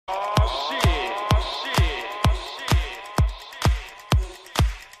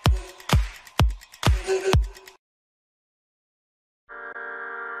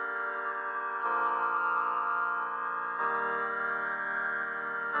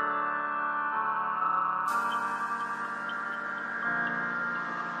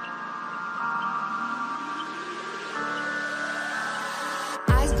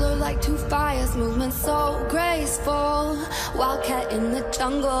like two fires, movement so graceful. Wildcat in the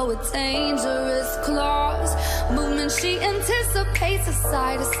jungle with dangerous claws. Movement she anticipates, a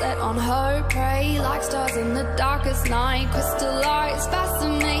sight is set on her prey. Like stars in the darkest night, crystallize,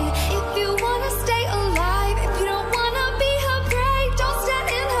 fascinate. If you wanna stay alive, if you don't wanna be her prey, don't stand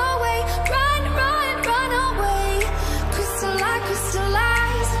in her way. Run, run, run away. Crystallize,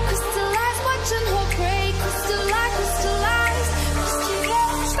 crystallize, crystallize, watching her prey. Crystallize, crystallize,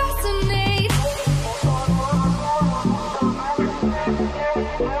 crystallize, fascinate.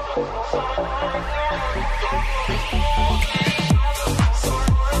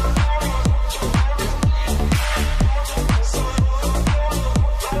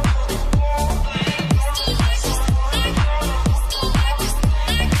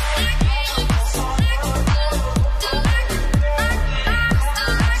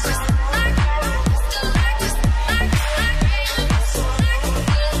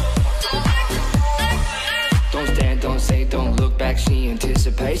 She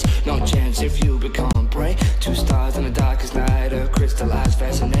anticipates no chance if you become prey. Two stars in the darkest night, her crystallized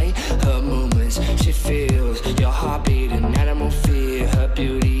fascinate. Her movements she feels, your heartbeat and animal fear. Her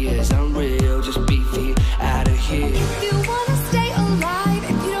beauty is unreal, just beat feet out of here. If you wanna stay alive,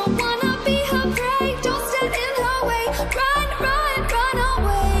 if you don't wanna be her prey, don't stand in her way. Run, run, run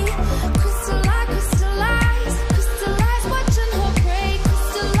away. Crystallize, crystallize, crystallize, watching her prey.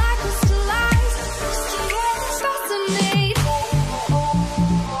 Crystallize, crystallize, crystallize, fascinate.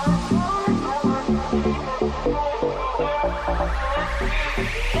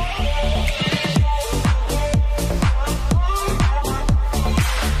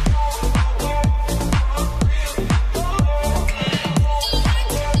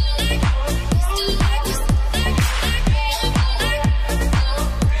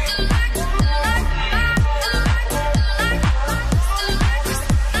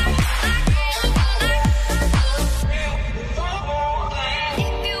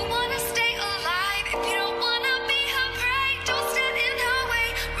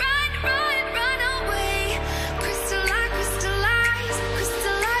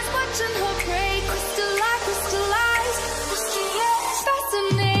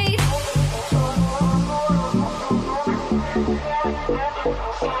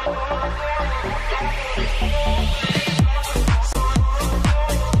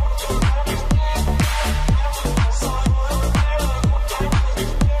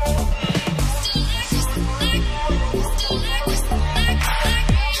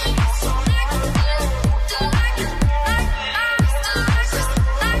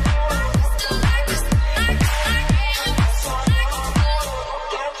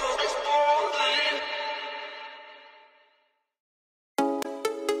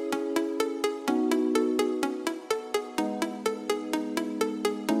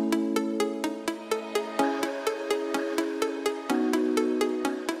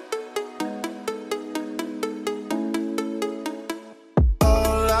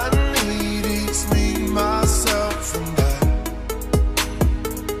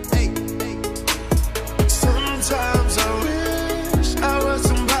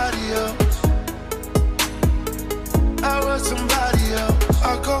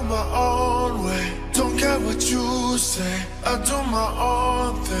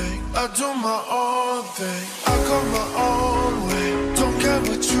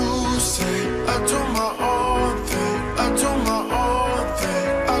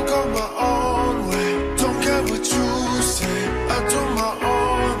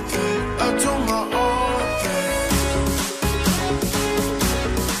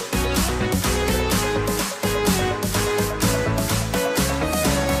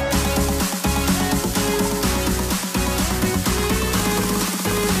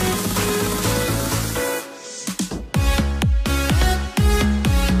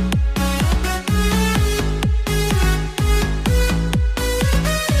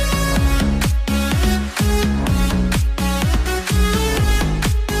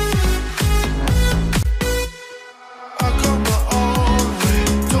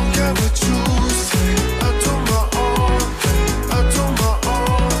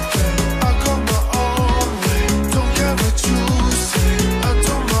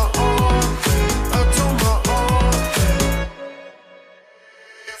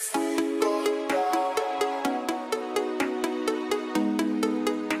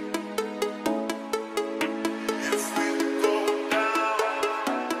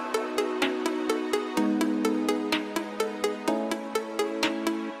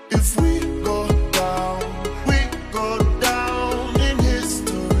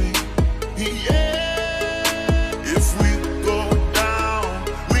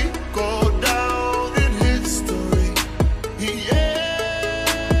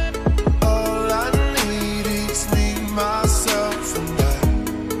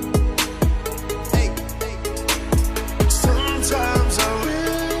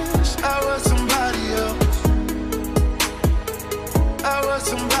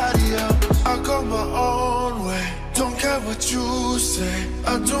 somebody else. I go my own way, don't care what you say.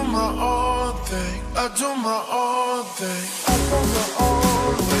 I do my own thing, I do my own thing. I go my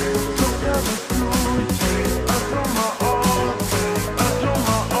own way, don't care what you say.